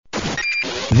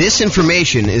This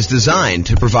information is designed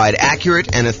to provide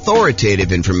accurate and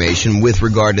authoritative information with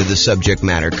regard to the subject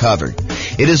matter covered.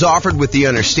 It is offered with the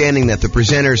understanding that the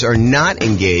presenters are not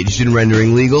engaged in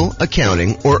rendering legal,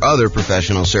 accounting, or other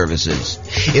professional services.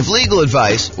 If legal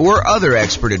advice or other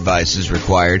expert advice is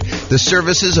required, the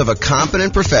services of a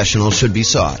competent professional should be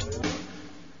sought.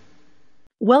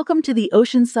 Welcome to the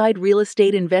Oceanside Real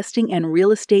Estate Investing and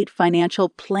Real Estate Financial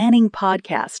Planning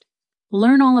Podcast.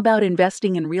 Learn all about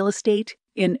investing in real estate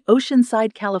in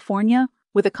Oceanside, California,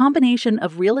 with a combination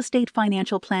of real estate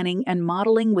financial planning and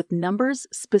modeling with numbers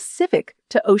specific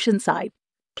to Oceanside,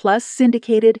 plus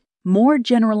syndicated, more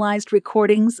generalized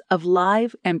recordings of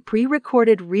live and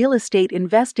pre-recorded real estate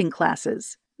investing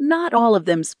classes, not all of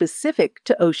them specific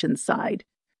to Oceanside.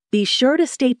 Be sure to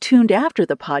stay tuned after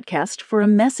the podcast for a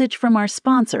message from our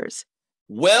sponsors.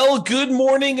 Well, good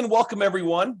morning and welcome,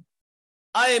 everyone.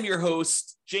 I am your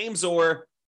host, James Orr,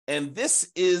 and this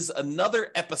is another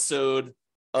episode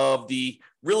of the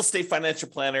Real Estate Financial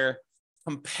Planner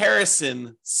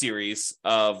comparison series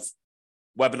of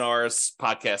webinars,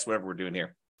 podcasts, whatever we're doing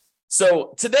here.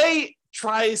 So today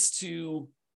tries to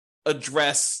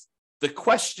address the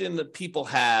question that people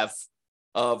have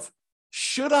of,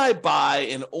 should I buy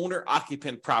an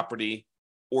owner-occupant property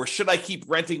or should I keep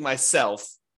renting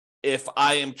myself if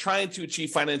I am trying to achieve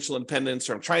financial independence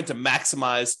or I'm trying to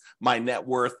maximize my net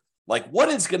worth? Like, what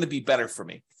is going to be better for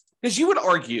me? Because you would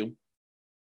argue,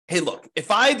 hey, look,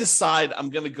 if I decide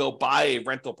I'm going to go buy a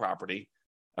rental property,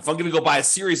 if I'm going to go buy a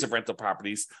series of rental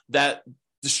properties, that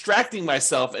distracting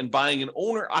myself and buying an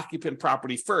owner-occupant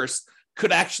property first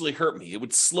could actually hurt me. It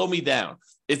would slow me down.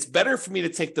 It's better for me to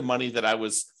take the money that I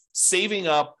was saving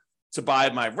up to buy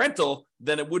my rental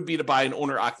than it would be to buy an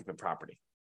owner-occupant property.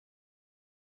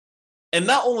 And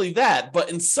not only that, but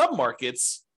in some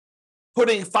markets,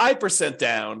 putting 5%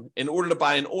 down in order to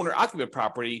buy an owner-occupant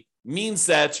property means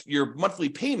that your monthly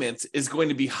payment is going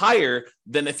to be higher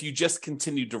than if you just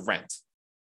continued to rent,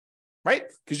 right?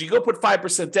 Because you go put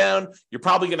 5% down, you're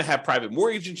probably going to have private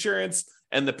mortgage insurance,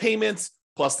 and the payments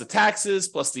plus the taxes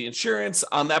plus the insurance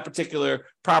on that particular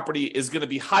property is going to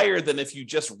be higher than if you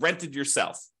just rented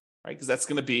yourself, right? Because that's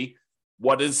going to be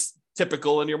what is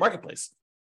typical in your marketplace.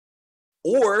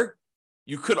 Or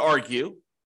you could argue,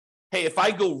 hey, if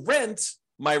I go rent,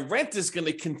 my rent is going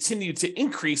to continue to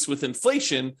increase with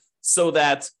inflation so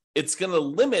that it's going to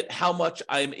limit how much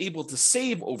I am able to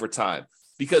save over time.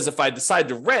 Because if I decide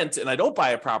to rent and I don't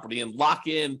buy a property and lock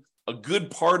in a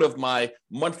good part of my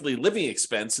monthly living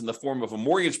expense in the form of a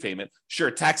mortgage payment, sure,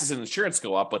 taxes and insurance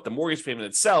go up, but the mortgage payment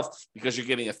itself, because you're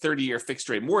getting a 30-year fixed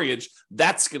rate mortgage,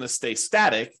 that's going to stay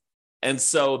static. And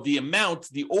so the amount,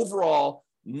 the overall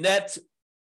net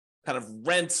kind of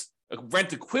rent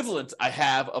equivalent I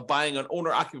have of buying an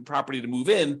owner-occupant property to move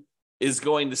in is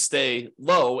going to stay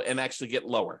low and actually get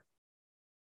lower.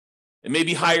 It may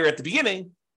be higher at the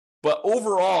beginning, but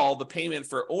overall, the payment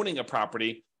for owning a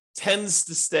property tends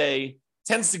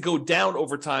to go down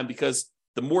over time because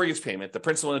the mortgage payment, the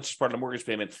principal and interest part of the mortgage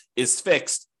payment, is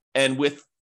fixed. And with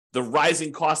the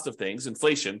rising cost of things,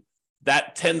 inflation,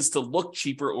 that tends to look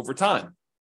cheaper over time.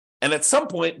 And at some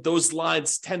point, those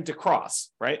lines tend to cross,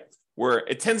 right? Where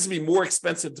it tends to be more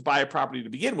expensive to buy a property to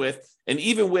begin with. And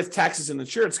even with taxes and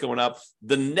insurance going up,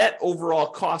 the net overall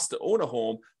cost to own a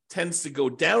home tends to go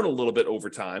down a little bit over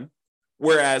time.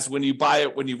 Whereas when you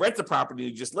rent the property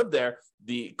and you just live there,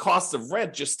 the cost of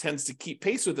rent just tends to keep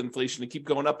pace with inflation and keep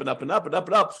going up and up and up and up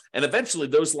and up. And eventually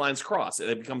those lines cross and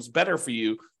it becomes better for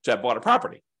you to have bought a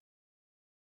property.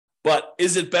 But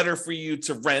is it better for you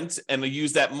to rent and to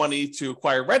use that money to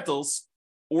acquire rentals?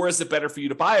 Or is it better for you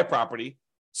to buy a property,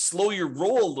 slow your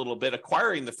roll a little bit,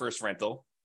 acquiring the first rental,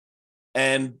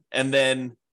 and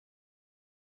then,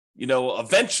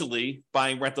 eventually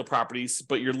buying rental properties,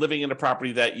 but you're living in a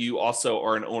property that you also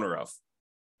are an owner of?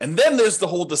 And then there's the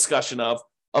whole discussion of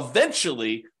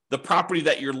eventually the property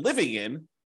that you're living in,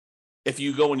 if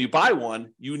you go and you buy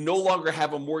one, you no longer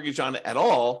have a mortgage on it at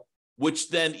all, which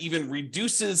then even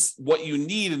reduces what you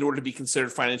need in order to be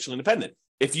considered financially independent.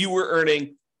 If you were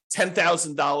earning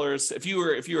 $10,000, if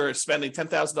you were spending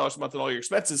 $10,000 a month on all your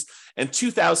expenses and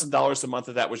 $2,000 a month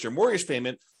of that was your mortgage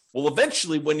payment, well,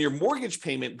 eventually when your mortgage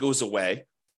payment goes away,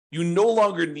 you no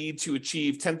longer need to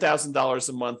achieve $10,000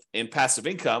 a month in passive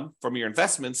income from your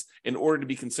investments in order to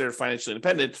be considered financially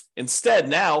independent. Instead,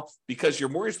 now, because your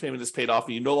mortgage payment is paid off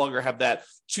and you no longer have that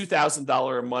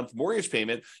 $2,000 a month mortgage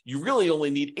payment, you really only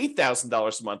need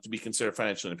 $8,000 a month to be considered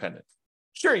financially independent.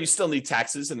 Sure, you still need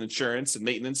taxes and insurance and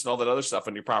maintenance and all that other stuff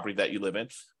on your property that you live in,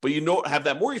 but you don't have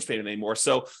that mortgage payment anymore.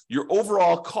 So your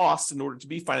overall cost in order to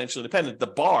be financially independent, the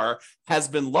bar has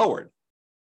been lowered.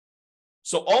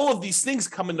 So all of these things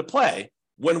come into play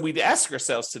when we'd ask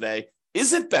ourselves today,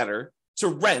 is it better to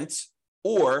rent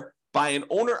or buy an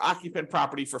owner-occupant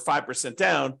property for 5%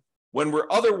 down when we're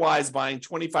otherwise buying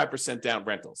 25% down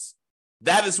rentals?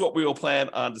 That is what we will plan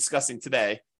on discussing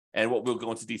today and what we'll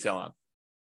go into detail on.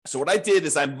 So what I did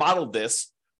is I modeled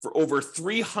this for over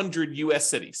 300 US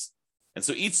cities. And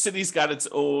so each city's got its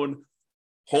own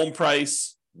home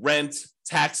price, rent,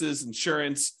 taxes,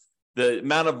 insurance. The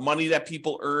amount of money that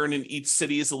people earn in each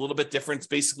city is a little bit different. It's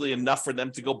basically enough for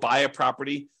them to go buy a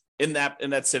property in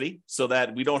that city, so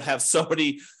that we don't have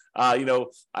somebody, I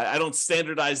don't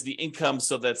standardize the income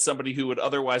so that somebody who would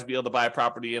otherwise be able to buy a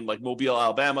property in like Mobile,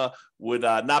 Alabama would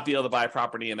not be able to buy a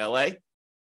property in LA.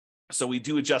 So we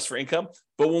do adjust for income.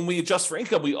 But when we adjust for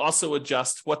income, we also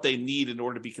adjust what they need in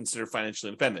order to be considered financially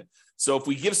independent. So if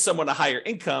we give someone a higher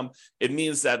income, it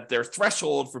means that their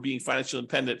threshold for being financially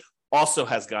independent also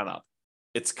has gone up.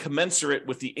 It's commensurate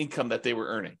with the income that they were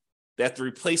earning. They have to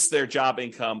replace their job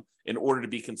income in order to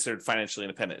be considered financially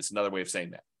independent. It's another way of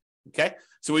saying that. Okay,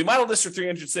 so we modeled this for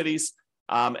 300 cities,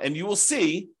 and you will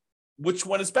see which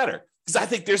one is better. Because I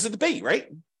think there's a debate, right?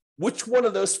 Which one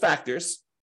of those factors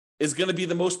is going to be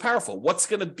the most powerful? What's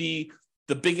going to be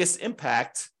the biggest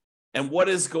impact, and what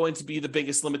is going to be the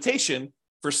biggest limitation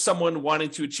for someone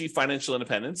wanting to achieve financial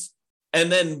independence?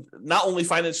 And then not only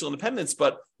financial independence,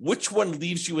 but which one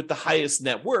leaves you with the highest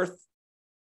net worth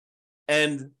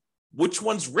and which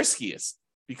one's riskiest?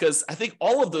 Because I think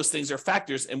all of those things are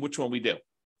factors in which one we do.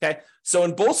 Okay, so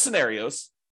in both scenarios,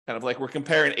 kind of like we're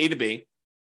comparing A to B,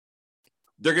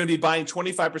 they're going to be buying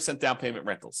 25% down payment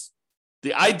rentals.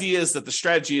 The idea is that the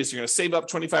strategy is you're going to save up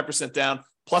 25% down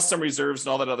plus some reserves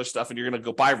and all that other stuff, and you're going to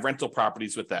go buy rental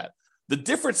properties with that. The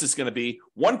difference is going to be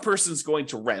one person's going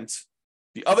to rent,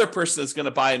 the other person is going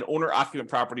to buy an owner-occupant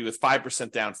property with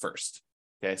 5% down first.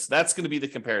 Okay, so that's going to be the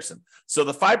comparison. So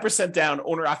the 5% down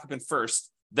owner-occupant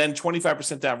first, then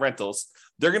 25% down rentals,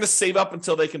 they're going to save up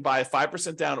until they can buy a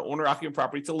 5% down owner-occupant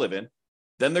property to live in.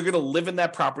 Then they're going to live in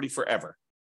that property forever.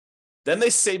 Then they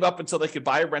save up until they could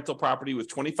buy a rental property with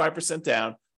 25%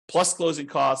 down, plus closing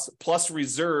costs, plus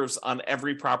reserves on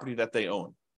every property that they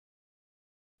own,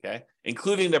 okay,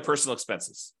 including their personal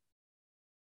expenses.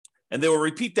 And they will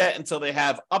repeat that until they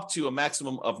have up to a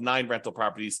maximum of 9 rental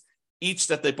properties, each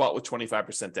that they bought with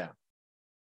 25% down.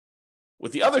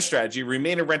 With the other strategy,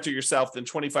 remain a renter yourself, then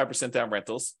 25% down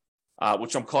rentals,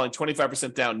 which I'm calling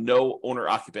 25% down, no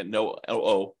owner-occupant, no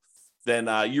OO.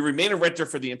 Then you remain a renter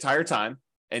for the entire time,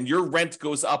 and your rent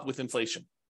goes up with inflation,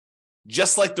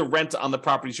 just like the rent on the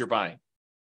properties you're buying.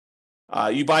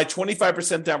 You buy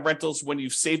 25% down rentals when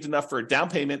you've saved enough for a down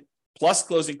payment, plus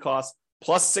closing costs,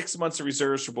 plus 6 months of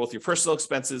reserves for both your personal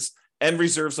expenses and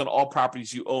reserves on all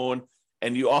properties you own.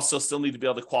 And you also still need to be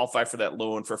able to qualify for that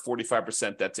loan for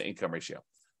 45% debt to income ratio.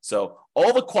 So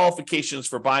all the qualifications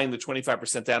for buying the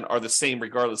 25% down are the same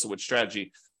regardless of which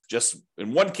strategy. Just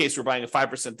in one case, we're buying a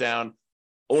 5% down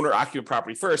owner-occupant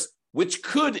property first, which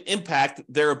could impact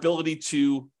their ability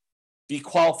to be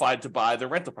qualified to buy the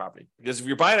rental property. Because if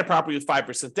you're buying a property with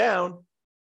 5% down,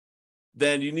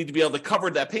 then you need to be able to cover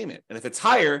that payment. And if it's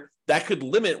higher, that could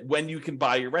limit when you can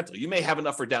buy your rental. You may have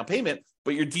enough for down payment,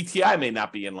 but your DTI may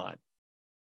not be in line.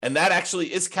 And that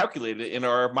actually is calculated in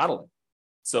our modeling.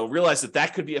 So realize that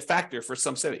that could be a factor for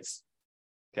some cities.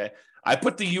 Okay, I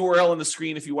put the URL on the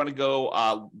screen if you want to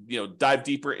go, dive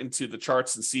deeper into the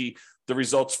charts and see the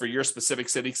results for your specific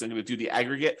city. Because I'm going to do the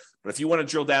aggregate. But if you want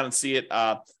to drill down and see it,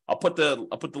 I'll put the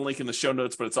link in the show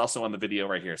notes, but it's also on the video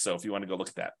right here. So if you want to go look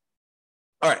at that.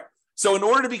 All right. So in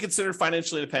order to be considered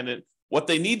financially independent, what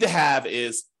they need to have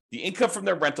is the income from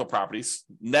their rental properties,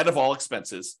 net of all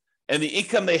expenses, and the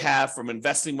income they have from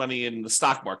investing money in the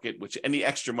stock market, which any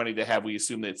extra money they have, we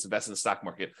assume that it's invested in the stock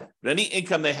market. But any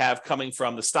income they have coming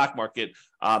from the stock market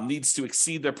needs to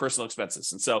exceed their personal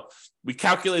expenses. And so we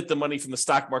calculate the money from the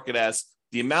stock market as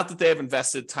the amount that they have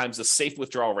invested times the safe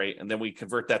withdrawal rate, and then we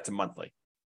convert that to monthly.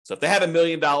 So if they have $1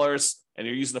 million and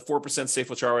you're using the 4% safe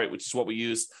withdrawal rate, which is what we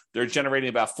use, they're generating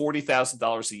about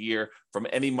 $40,000 a year from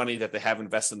any money that they have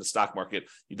invested in the stock market.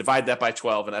 You divide that by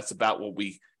 12, and that's about what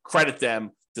we credit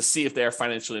them to see if they are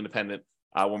financially independent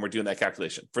when we're doing that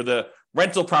calculation. For the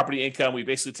rental property income, we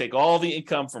basically take all the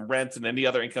income from rent and any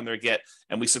other income they get,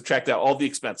 and we subtract out all the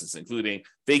expenses, including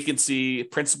vacancy,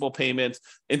 principal payment,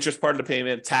 interest part of the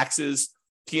payment, taxes,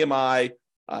 PMI,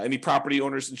 any property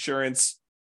owner's insurance,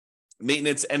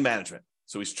 maintenance, and management.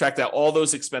 So we subtract out all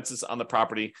those expenses on the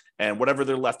property, and whatever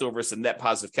they're left over is the net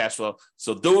positive cash flow.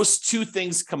 So those two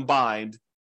things combined,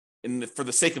 for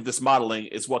the sake of this modeling,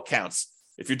 is what counts.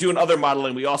 If you're doing other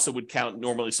modeling, we also would count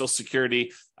normally Social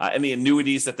Security, any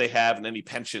annuities that they have, and any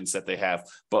pensions that they have.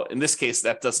 But in this case,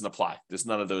 that doesn't apply. There's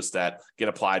none of those that get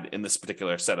applied in this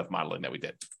particular set of modeling that we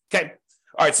did. Okay.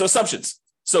 All right. So assumptions.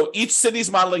 So each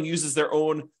city's modeling uses their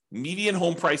own median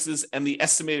home prices and the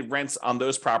estimated rents on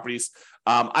those properties.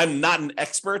 I'm not an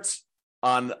expert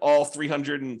on all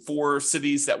 304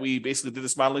 cities that we basically did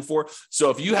this modeling for. So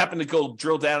if you happen to go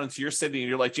drill down into your city and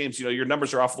you're like, James, your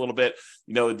numbers are off a little bit,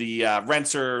 the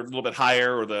rents are a little bit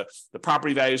higher, or the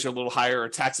property values are a little higher, or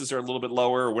taxes are a little bit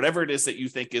lower, or whatever it is that you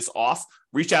think is off,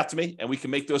 reach out to me and we can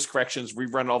make those corrections,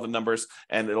 rerun all the numbers,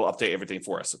 and it'll update everything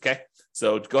for us. Okay.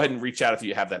 So go ahead and reach out if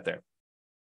you have that there.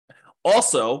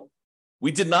 Also, we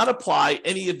did not apply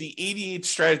any of the 88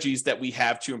 strategies that we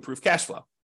have to improve cash flow.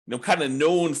 Kind of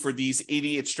known for these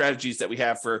 88 strategies that we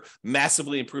have for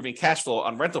massively improving cash flow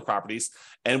on rental properties.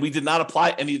 And we did not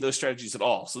apply any of those strategies at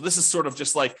all. So this is sort of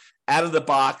just like out of the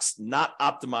box, not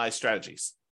optimized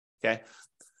strategies. Okay.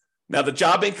 Now the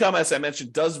job income, as I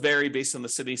mentioned, does vary based on the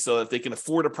city so that they can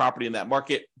afford a property in that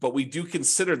market. But we do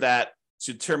consider that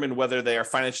to determine whether they are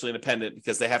financially independent,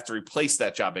 because they have to replace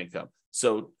that job income.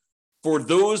 So for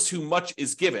those who much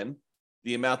is given,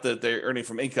 the amount that they're earning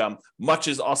from income, much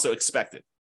is also expected.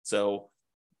 So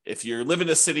if you live in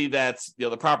a city that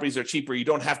the properties are cheaper, you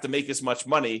don't have to make as much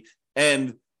money,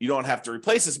 and you don't have to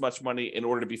replace as much money in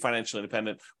order to be financially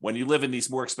independent. When you live in these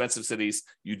more expensive cities,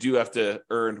 you do have to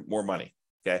earn more money.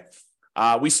 Okay.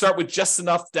 We start with just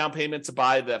enough down payment to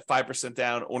buy the 5%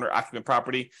 down owner-occupant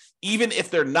property. Even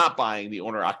if they're not buying the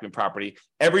owner-occupant property,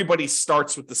 everybody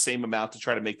starts with the same amount to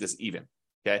try to make this even.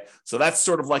 Okay. So that's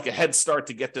sort of like a head start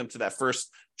to get them to that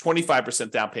first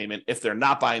 25% down payment if they're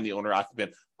not buying the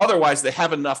owner-occupant. Otherwise, they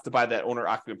have enough to buy that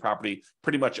owner-occupant property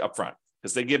pretty much upfront,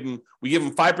 because we give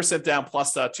them 5% down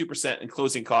plus 2% in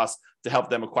closing costs to help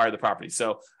them acquire the property.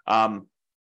 So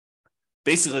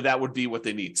basically, that would be what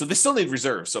they need. So they still need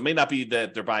reserves. So it may not be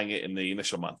that they're buying it in the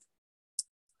initial month.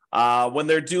 When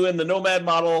they're doing the nomad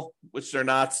model, which they're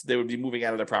not, they would be moving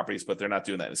out of their properties, but they're not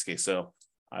doing that in this case. So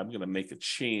I'm going to make a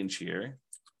change here.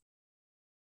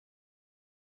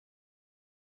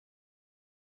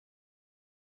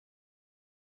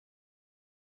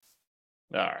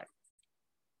 All right.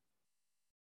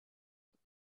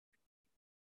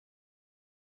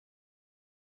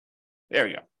 There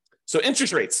we go. So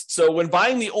interest rates. So when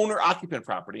buying the owner-occupant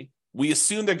property, we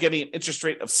assume they're getting an interest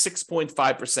rate of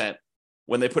 6.5%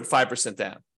 when they put 5%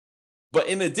 down. But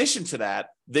in addition to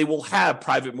that, they will have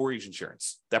private mortgage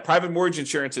insurance. That private mortgage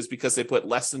insurance is because they put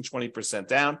less than 20%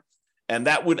 down, and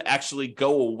that would actually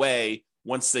go away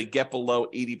once they get below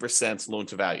 80% loan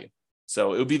to value.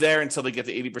 So it would be there until they get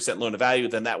to 80% loan to value,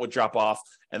 then that would drop off,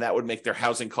 and that would make their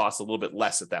housing costs a little bit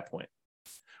less at that point.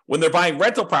 When they're buying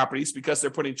rental properties, because they're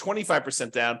putting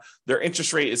 25% down, their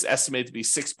interest rate is estimated to be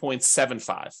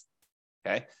 6.75.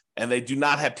 Okay. And they do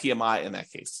not have PMI in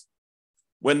that case.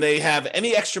 When they have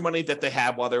any extra money that they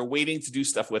have while they're waiting to do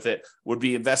stuff with it, would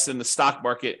be invested in the stock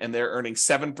market, and they're earning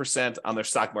 7% on their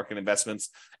stock market investments.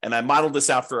 And I modeled this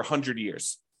out for 100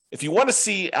 years. If you want to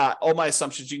see all my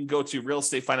assumptions, you can go to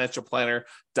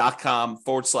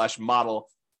realestatefinancialplanner.com/model,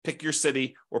 pick your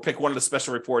city or pick one of the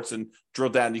special reports and drill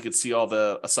down. You can see all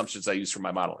the assumptions I use for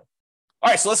my modeling. All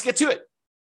right, so let's get to it.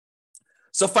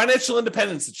 So financial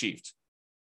independence achieved.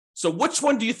 So which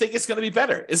one do you think is going to be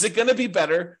better? Is it going to be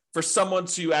better for someone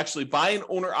to actually buy an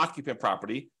owner-occupant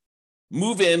property,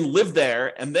 move in, live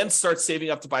there, and then start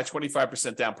saving up to buy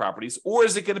 25% down properties? Or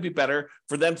is it going to be better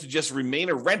for them to just remain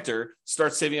a renter,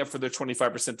 start saving up for their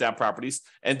 25% down properties,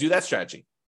 and do that strategy?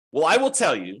 Well, I will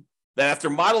tell you that after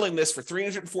modeling this for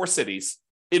 304 cities,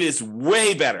 it is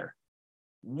way better,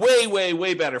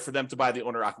 way better for them to buy the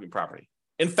owner-occupant property.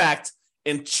 In fact,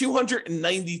 in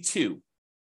 292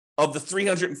 of the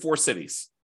 304 cities,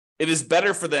 it is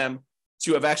better for them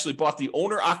to have actually bought the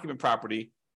owner-occupant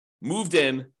property, moved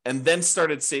in, and then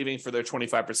started saving for their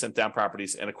 25% down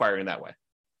properties and acquiring that way.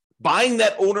 Buying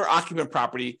that owner-occupant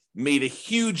property made a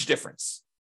huge difference.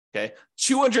 Okay,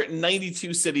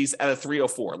 292 cities out of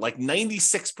 304, like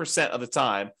 96% of the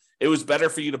time, it was better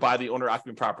for you to buy the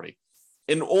owner-occupant property.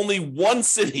 In only one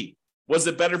city was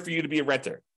it better for you to be a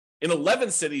renter. In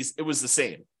 11 cities, it was the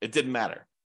same. It didn't matter.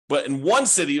 But in one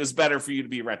city, it was better for you to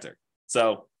be a renter.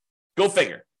 So go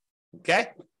figure. Okay.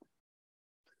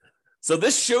 So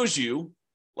this shows you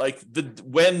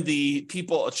when the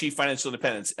people achieve financial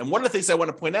independence. And one of the things I want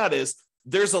to point out is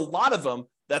there's a lot of them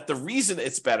that the reason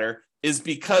it's better is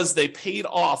because they paid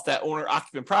off that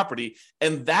owner-occupant property,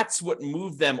 and that's what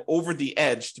moved them over the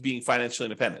edge to being financially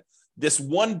independent. This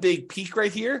one big peak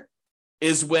right here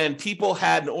is when people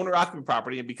had an owner-occupant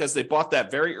property, and because they bought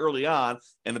that very early on,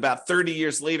 and about 30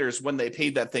 years later is when they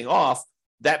paid that thing off,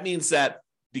 that means that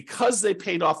because they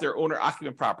paid off their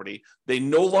owner-occupant property, they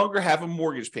no longer have a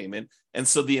mortgage payment, and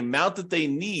so the amount that they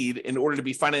need in order to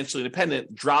be financially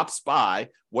independent drops by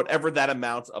whatever that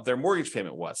amount of their mortgage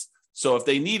payment was. So if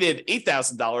they needed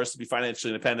 $8,000 to be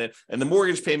financially independent and the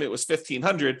mortgage payment was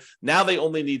 $1,500, now they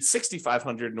only need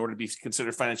 $6,500 in order to be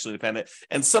considered financially independent.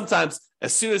 And sometimes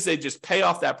as soon as they just pay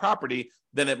off that property,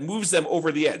 then it moves them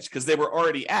over the edge because they were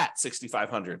already at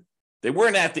 $6,500. They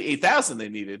weren't at the $8,000 they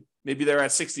needed. Maybe they're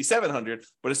at $6,700,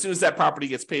 but as soon as that property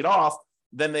gets paid off,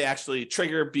 then they actually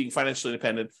trigger being financially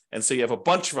independent. And so you have a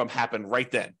bunch of them happen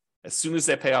right then, as soon as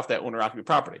they pay off that owner-occupant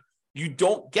property. You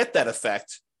don't get that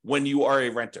effect when you are a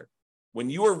renter. When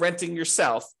you are renting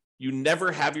yourself, you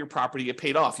never have your property get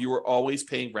paid off. You are always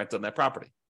paying rent on that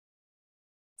property.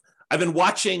 I've been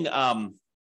watching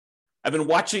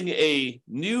a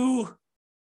new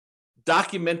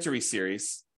documentary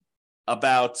series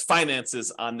about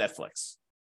finances on Netflix.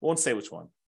 I won't say which one,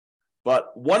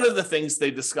 but one of the things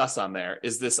they discuss on there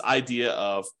is this idea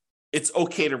of it's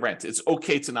okay to rent. It's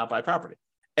okay to not buy property.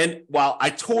 And while I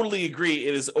totally agree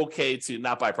it is okay to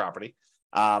not buy property,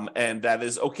 and that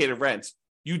is okay to rent,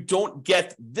 you don't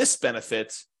get this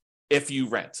benefit if you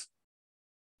rent.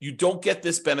 You don't get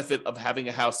this benefit of having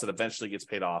a house that eventually gets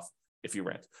paid off if you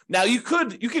rent. Now, you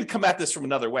could come at this from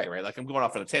another way, right? Like I'm going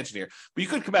off on a tangent here, but you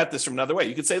could come at this from another way.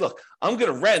 You could say, look, I'm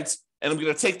going to rent and I'm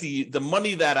going to take the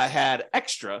money that I had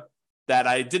extra that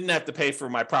I didn't have to pay for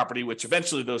my property, which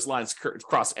eventually those lines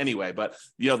cross anyway. But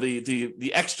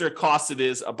the extra cost it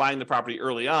is of buying the property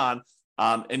early on,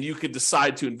 and you could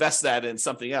decide to invest that in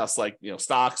something else like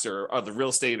stocks or other real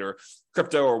estate or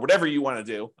crypto or whatever you want to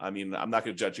do. I mean, I'm not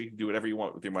going to judge you. You can do whatever you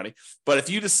want with your money. But if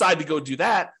you decide to go do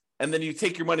that, and then you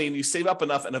take your money and you save up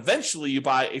enough, and eventually you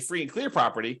buy a free and clear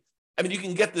property, I mean, you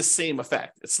can get the same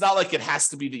effect. It's not like it has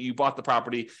to be that you bought the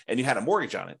property and you had a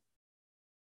mortgage on it.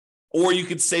 Or you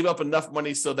could save up enough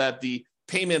money so that the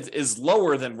payment is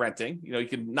lower than renting. You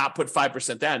can not put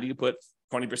 5% down. You can put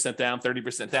 20% down,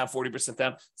 30% down, 40%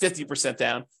 down, 50%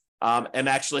 down, and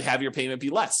actually have your payment be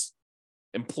less.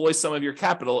 Employ some of your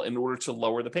capital in order to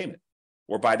lower the payment,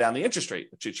 or buy down the interest rate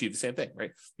to achieve the same thing,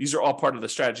 right? These are all part of the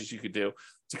strategies you could do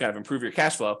to kind of improve your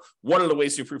cash flow. One of the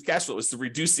ways to improve cash flow is to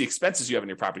reduce the expenses you have in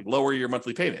your property, lower your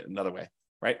monthly payment, another way,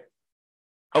 right?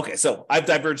 Okay, so I've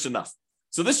diverged enough.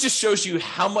 So this just shows you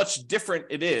how much different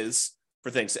it is for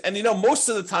things. And most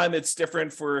of the time it's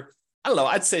different for,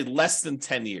 I'd say less than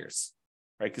 10 years,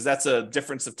 right? Because that's a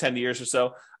difference of 10 years or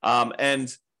so.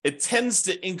 And it tends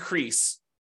to increase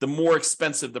the more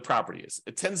expensive the property is.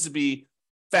 It tends to be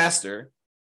faster,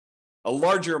 a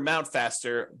larger amount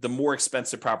faster, the more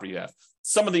expensive property you have.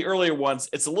 Some of the earlier ones,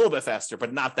 it's a little bit faster,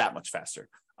 but not that much faster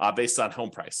based on home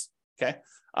price, okay?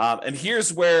 And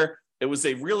here's where it was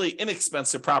a really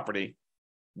inexpensive property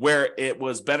where it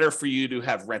was better for you to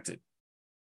have rented.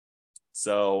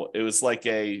 So it was like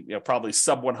a probably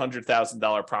sub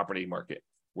 $100,000 property market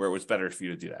where it was better for you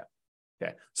to do that.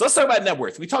 Okay, so let's talk about net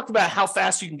worth. We talked about how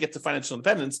fast you can get to financial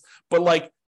independence, but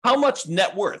how much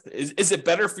net worth? Is it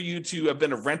better for you to have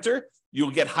been a renter?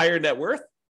 You'll get higher net worth?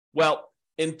 Well,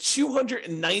 in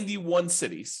 291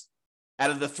 cities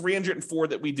out of the 304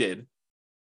 that we did,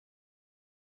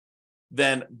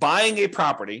 then buying a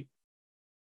property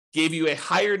gave you a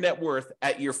higher net worth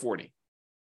at year 40.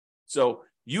 So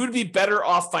you would be better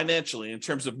off financially in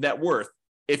terms of net worth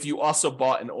if you also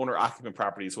bought an owner-occupant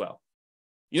property as well.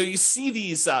 You see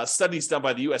these studies done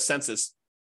by the U.S. Census,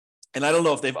 and I don't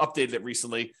know if they've updated it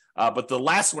recently, but the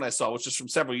last one I saw, which is from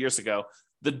several years ago,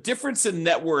 the difference in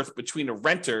net worth between a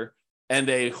renter and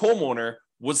a homeowner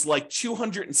was like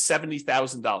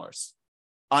 $270,000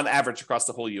 on average across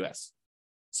the whole U.S.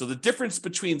 So the difference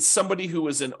between somebody who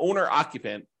is an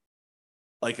owner-occupant,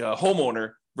 like a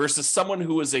homeowner, versus someone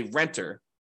who is a renter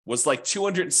was like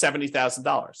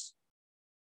 $270,000.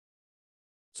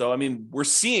 So, we're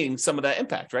seeing some of that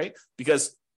impact, right?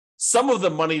 Because some of the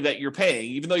money that you're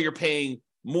paying, even though you're paying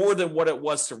more than what it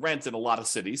was to rent in a lot of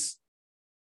cities,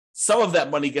 some of that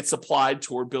money gets applied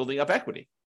toward building up equity,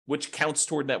 which counts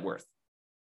toward net worth,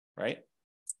 right?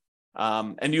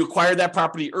 And you acquired that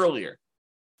property earlier.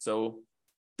 So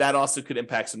that also could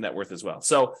impact some net worth as well.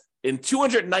 So in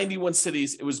 291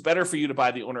 cities, it was better for you to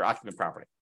buy the owner-occupant property.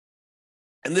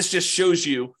 And this just shows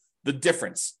you the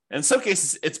difference. And in some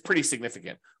cases, it's pretty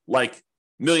significant, like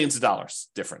millions of dollars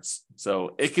difference.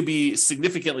 So it could be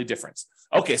significantly different.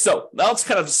 Okay, so now let's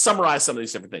kind of summarize some of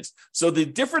these different things. So the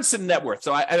difference in net worth.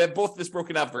 So I have both this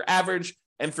broken out for average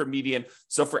and for median.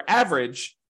 So for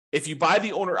average, if you buy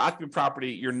the owner-occupant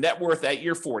property, your net worth at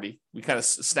year 40, we kind of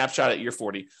snapshot at year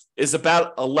 40, is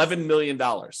about $11 million,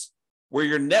 where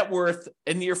your net worth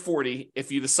in year 40,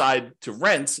 if you decide to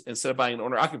rent instead of buying an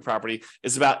owner-occupant property,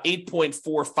 is about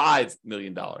 $8.45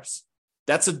 million.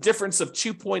 That's a difference of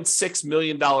 $2.6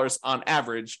 million on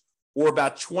average, or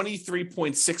about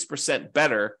 23.6%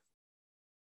 better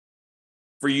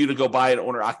for you to go buy an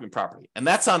owner-occupant property. And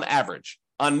that's on average.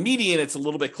 On median, it's a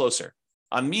little bit closer.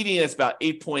 On median, it's about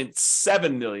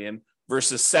 8.7 million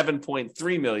versus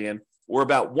 7.3 million, or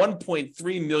about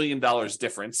 $1.3 million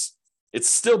difference. It's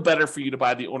still better for you to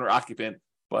buy the owner-occupant,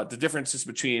 but the difference is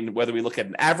between whether we look at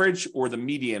an average or the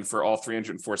median for all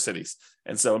 304 cities.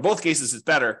 And so in both cases, it's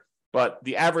better, but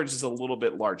the average is a little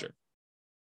bit larger.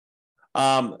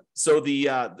 So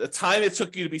the time it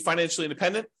took you to be financially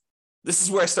independent, this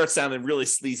is where I start sounding really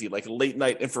sleazy, like a late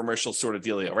night infomercial sort of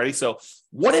dealio. Ready? So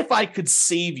what if I could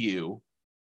save you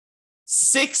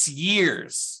 6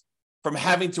 years from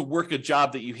having to work a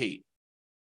job that you hate?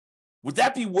 Would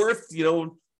that be worth,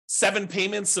 7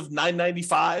 payments of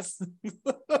 $995?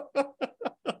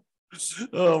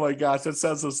 Oh my gosh, that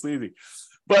sounds so sleazy.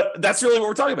 But that's really what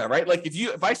we're talking about, right? Like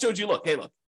if I showed you, look, hey,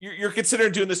 look, you're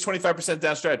considering doing this 25%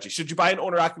 down strategy. Should you buy an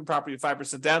owner-occupant property with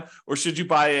 5% down, or should you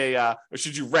buy or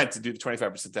should you rent to do the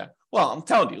 25% down? Well, I'm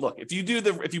telling you, look, if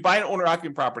you buy an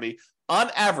owner-occupant property,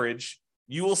 on average,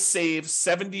 you will save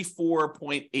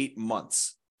 74.8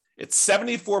 months. It's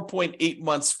 74.8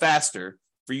 months faster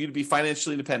for you to be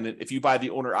financially independent if you buy the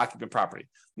owner-occupant property.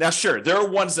 Now, sure, there are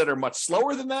ones that are much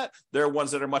slower than that. There are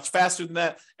ones that are much faster than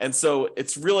that. And so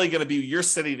it's really going to be your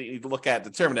city that you need to look at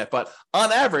and determine that. But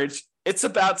on average, it's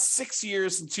about 6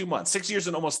 years and 2 months, 6 years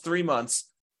and almost 3 months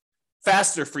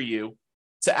faster for you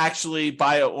to actually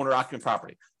buy an owner-occupant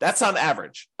property. That's on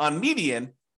average. On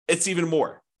median, it's even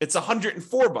more. It's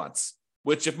 104 months,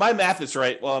 which if my math is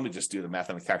right, well, let me just do the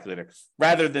math on the calculator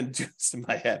rather than do this in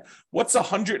my head. What's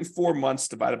 104 months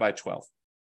divided by 12?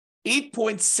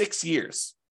 8.6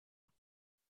 years.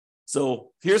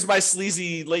 So here's my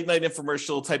sleazy late night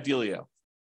infomercial type dealio.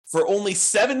 For only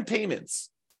 7 payments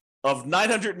of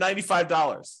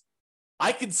 $995,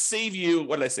 I could save you,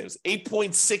 what did I say? It was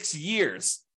 8.6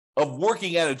 years of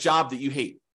working at a job that you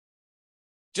hate,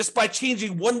 just by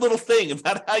changing one little thing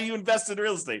about how you invest in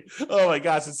real estate. Oh my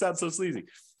gosh, it sounds so sleazy.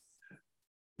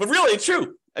 But really, it's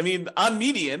true. I mean, on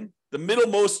median, the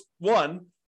middlemost one,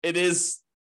 it is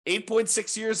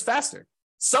 8.6 years faster.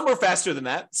 Some are faster than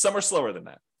that. Some are slower than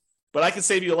that. But I can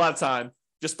save you a lot of time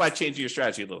just by changing your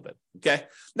strategy a little bit, okay?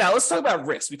 Now, let's talk about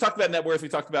risk. We talked about net worth. We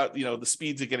talked about, the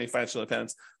speeds of getting financial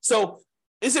independence. So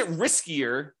is it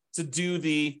riskier to do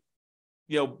the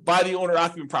buy the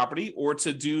owner-occupant property or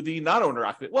to do the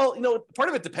non-owner-occupant? Well, part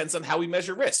of it depends on how we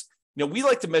measure risk. We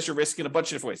like to measure risk in a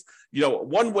bunch of different ways.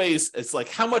 One way is it's like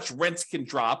how much rent can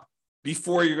drop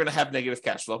before you're going to have negative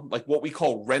cash flow, like what we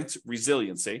call rent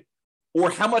resiliency, or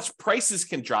how much prices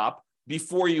can drop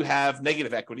before you have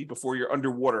negative equity, before you're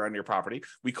underwater on your property.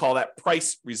 We call that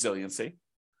price resiliency.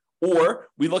 Or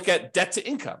we look at debt to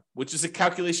income, which is a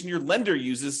calculation your lender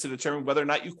uses to determine whether or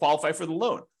not you qualify for the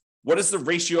loan. What is the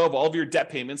ratio of all of your debt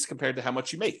payments compared to how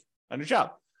much you make on your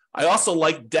job? I also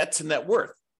like debt to net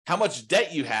worth, how much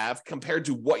debt you have compared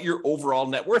to what your overall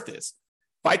net worth is.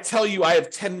 If I tell you I have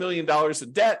 $10 million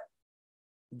in debt,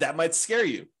 that might scare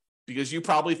you because you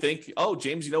probably think, oh,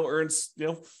 James, earns,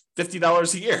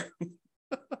 $50 a year.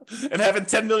 And having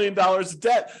 $10 million in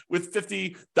debt with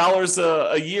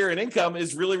 $50 a year in income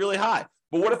is really, really high.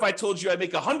 But what if I told you I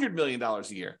make $100 million a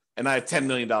year and I have $10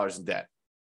 million in debt?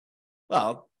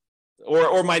 Well,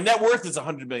 or my net worth is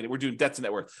 $100 million. We're doing debt to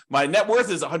net worth. My net worth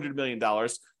is $100 million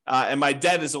and my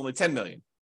debt is only $10 million.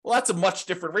 Well, that's a much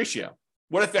different ratio.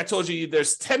 What if I told you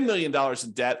there's $10 million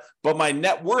in debt, but my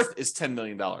net worth is $10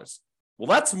 million? Well,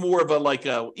 that's more of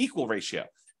a equal ratio.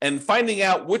 And finding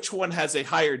out which one has a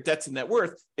higher debt to net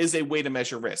worth is a way to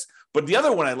measure risk. But the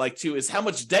other one I like too is how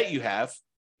much debt you have,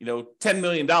 $10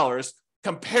 million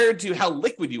compared to how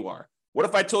liquid you are. What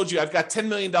if I told you I've got $10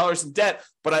 million in debt,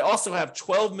 but I also have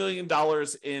 $12 million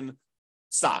in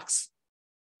stocks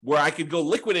where I could go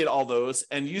liquidate all those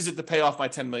and use it to pay off my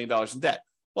 $10 million in debt?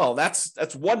 Well, that's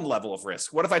one level of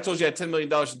risk. What if I told you I had $10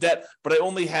 million in debt, but I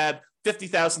only had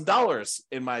 $50,000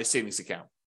 in my savings account?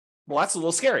 Well, that's a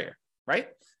little scarier, right?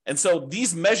 And so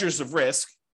these measures of risk,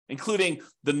 including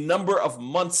the number of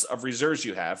months of reserves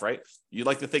you have, right? You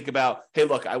like to think about, hey,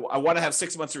 look, I want to have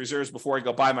 6 months of reserves before I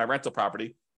go buy my rental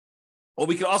property. Well,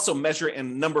 we can also measure it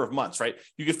in number of months, right?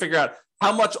 You can figure out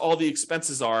how much all the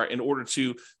expenses are in order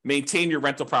to maintain your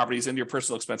rental properties and your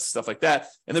personal expenses, stuff like that.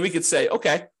 And then we could say,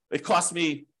 okay, it cost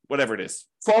me whatever it is,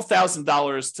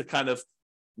 $12,000 to kind of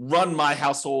run my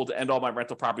household and all my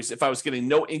rental properties if I was getting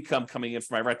no income coming in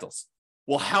from my rentals?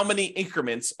 Well, how many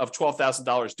increments of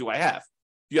 $12,000 do I have?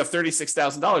 If you have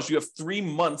 $36,000, you have 3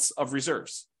 months of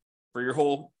reserves for your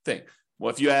whole thing.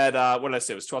 Well, if you had, what did I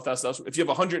say? It was $12,000. If you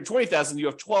have $120,000, you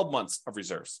have 12 months of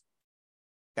reserves.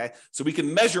 Okay. So we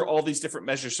can measure all these different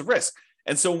measures of risk.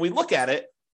 And so when we look at it,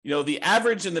 the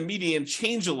average and the median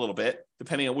change a little bit,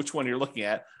 depending on which one you're looking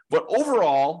at. But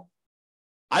overall,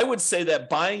 I would say that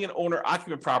buying an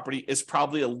owner-occupant property is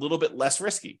probably a little bit less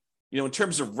risky. In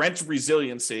terms of rent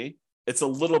resiliency, it's a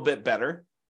little bit better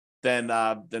than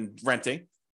renting.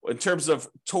 In terms of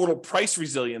total price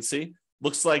resiliency,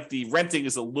 looks like the renting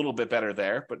is a little bit better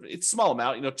there, but it's a small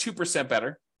amount, 2%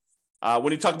 better.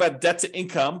 When you talk about debt to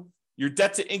income, your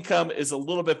debt to income is a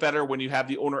little bit better when you have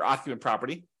the owner-occupant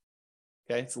property.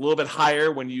 Okay, it's a little bit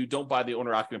higher when you don't buy the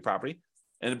owner-occupant property.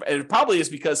 And it probably is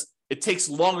because it takes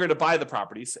longer to buy the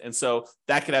properties. And so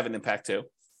that can have an impact too.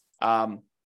 And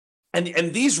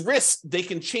these risks, they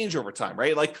can change over time,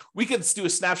 right? Like we could do a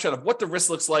snapshot of what the risk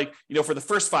looks like, for the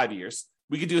first 5 years.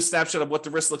 We could do a snapshot of what the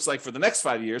risk looks like for the next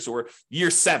 5 years or year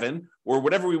 7 or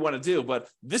whatever we want to do. But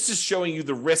this is showing you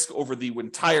the risk over the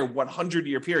entire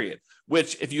 100-year period,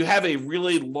 which if you have a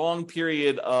really long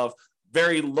period of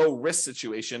very low risk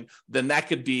situation, then that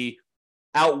could be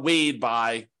outweighed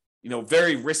by,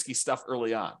 very risky stuff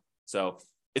early on. So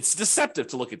it's deceptive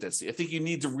to look at this. I think you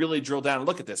need to really drill down and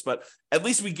look at this, but at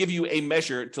least we give you a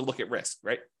measure to look at risk,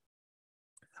 right?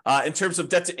 In terms of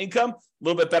debt to income, a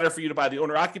little bit better for you to buy the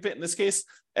owner occupant in this case.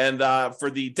 And for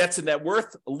the debt to net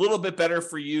worth, a little bit better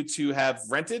for you to have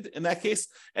rented in that case.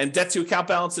 And debt to account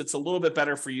balance, it's a little bit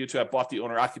better for you to have bought the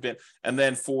owner occupant. And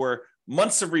then for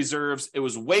months of reserves, it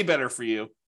was way better for you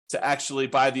to actually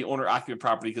buy the owner occupant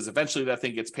property because eventually that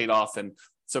thing gets paid off and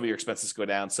some of your expenses go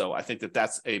down. So I think that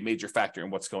that's a major factor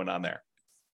in what's going on there.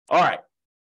 All right.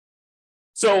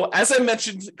 So as I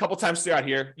mentioned a couple times throughout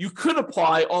here, you could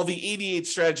apply all the 88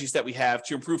 strategies that we have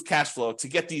to improve cash flow to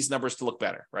get these numbers to look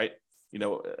better, right?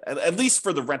 At least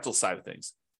for the rental side of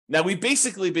things. Now, we've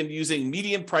basically been using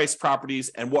median price properties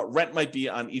and what rent might be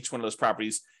on each one of those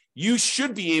properties. You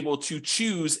should be able to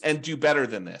choose and do better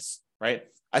than this, right?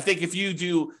 I think if you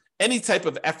do any type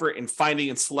of effort in finding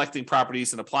and selecting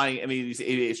properties and applying any of these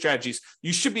 88 strategies,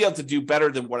 you should be able to do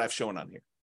better than what I've shown on here.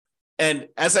 And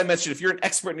as I mentioned, if you're an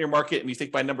expert in your market and you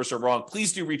think my numbers are wrong,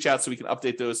 please do reach out so we can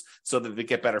update those so that they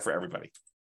get better for everybody.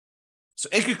 So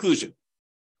in conclusion,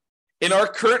 in our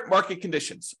current market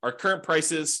conditions, our current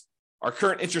prices, our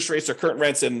current interest rates, our current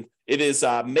rents, and it is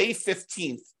May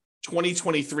 15th,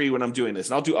 2023 when I'm doing this,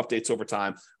 and I'll do updates over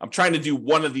time. I'm trying to do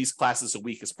one of these classes a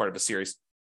week as part of a series.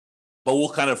 But we'll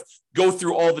kind of go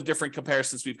through all the different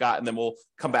comparisons we've got, and then we'll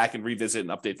come back and revisit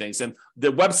and update things. And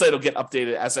the website will get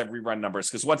updated as I rerun numbers,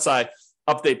 because once I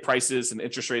update prices and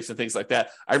interest rates and things like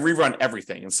that, I rerun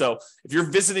everything. And so if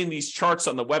you're visiting these charts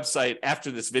on the website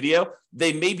after this video,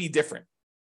 they may be different.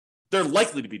 They're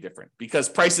likely to be different because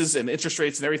prices and interest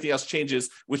rates and everything else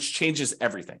changes, which changes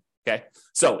everything. Okay.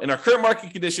 So in our current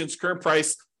market conditions, current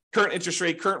price, current interest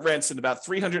rate, current rents in about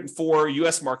 304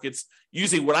 US markets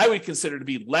using what I would consider to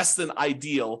be less than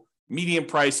ideal median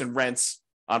price and rents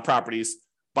on properties,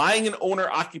 buying an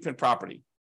owner-occupant property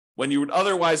when you would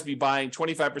otherwise be buying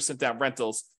 25% down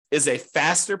rentals is a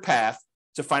faster path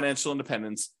to financial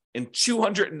independence in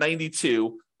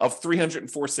 292 of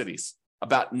 304 cities,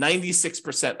 about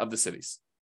 96% of the cities.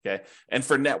 Okay. And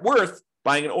for net worth,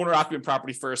 buying an owner-occupant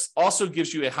property first also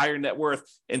gives you a higher net worth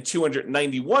in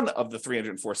 291 of the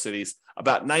 304 cities,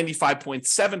 about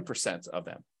 95.7% of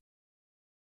them.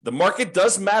 The market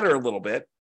does matter a little bit,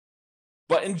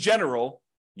 but in general,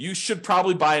 you should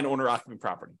probably buy an owner-occupant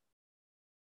property.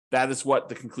 That is what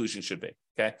the conclusion should be,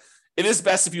 okay? It is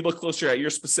best if you look closer at your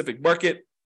specific market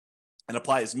and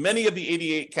apply as many of the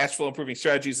 88 cash flow improving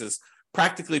strategies as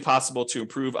practically possible to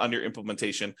improve on your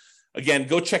implementation. Again,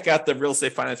 go check out the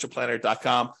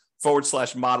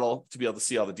realestatefinancialplanner.com/model to be able to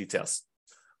see all the details.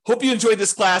 Hope you enjoyed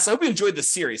this class. I hope you enjoyed the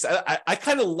series. I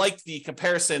kind of like the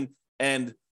comparison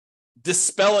and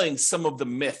dispelling some of the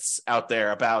myths out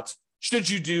there about should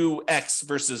you do X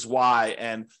versus Y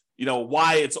and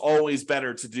why it's always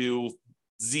better to do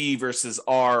Z versus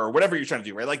R or whatever you're trying to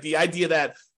do, right? Like the idea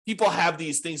that people have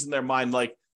these things in their mind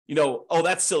like, oh,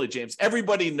 that's silly, James.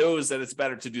 Everybody knows that it's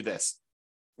better to do this.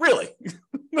 Really?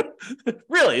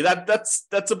 Really? That's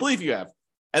a belief you have.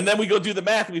 And then we go do the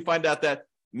math and we find out that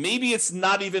maybe it's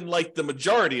not even like the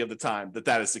majority of the time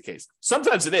that is the case.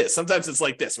 Sometimes it is. Sometimes it's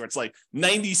like this, where it's like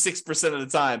 96% of the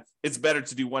time, it's better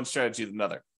to do one strategy than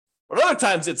another. But other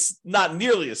times it's not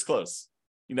nearly as close.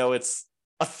 It's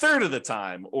a third of the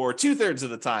time, or 2/3 of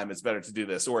the time it's better to do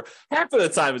this, or half of the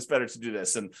time it's better to do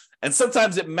this. And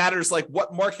sometimes it matters like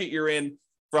what market you're in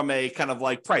from a kind of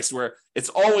like price, where it's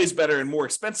always better in more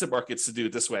expensive markets to do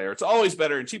it this way, or it's always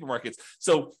better in cheaper markets.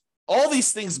 So all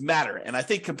these things matter. And I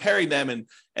think comparing them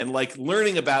and like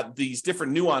learning about these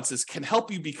different nuances can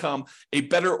help you become a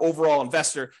better overall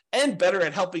investor and better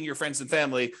at helping your friends and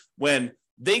family when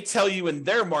they tell you in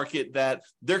their market that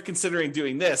they're considering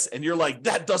doing this. And you're like,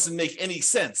 that doesn't make any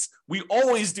sense. We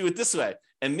always do it this way.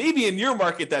 And maybe in your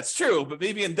market, that's true, but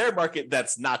maybe in their market,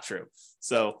 that's not true.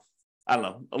 So I don't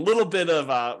know, a little bit of,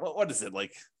 what is it?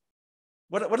 Like,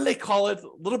 what do they call it? A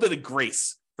little bit of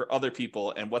grace for other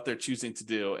people and what they're choosing to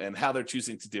do and how they're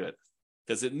choosing to do it.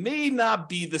 Because it may not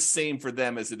be the same for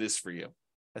them as it is for you.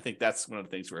 I think that's one of the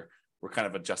things we're kind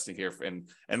of adjusting here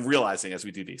and realizing as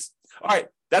we do these. All right,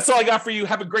 that's all I got for you.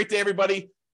 Have a great day, everybody.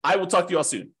 I will talk to you all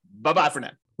soon. Bye-bye for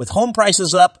now. With home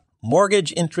prices up,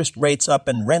 mortgage interest rates up,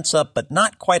 and rents up, but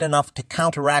not quite enough to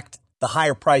counteract the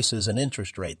higher prices and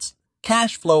interest rates,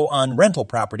 cash flow on rental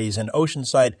properties in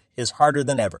Oceanside is harder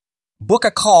than ever. Book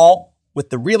a call with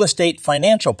the Real Estate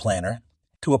Financial Planner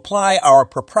to apply our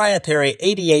proprietary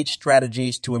 88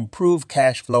 strategies to improve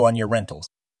cash flow on your rentals.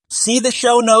 See the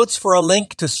show notes for a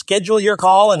link to schedule your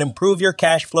call and improve your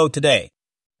cash flow today.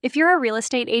 If you're a real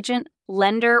estate agent,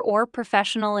 lender, or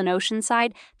professional in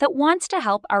Oceanside that wants to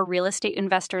help our real estate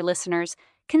investor listeners,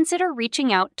 consider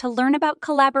reaching out to learn about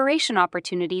collaboration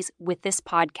opportunities with this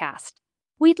podcast.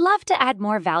 We'd love to add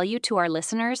more value to our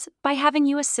listeners by having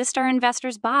you assist our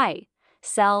investors buy,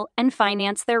 sell, and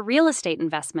finance their real estate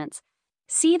investments.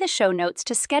 See the show notes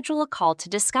to schedule a call to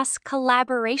discuss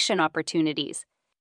collaboration opportunities.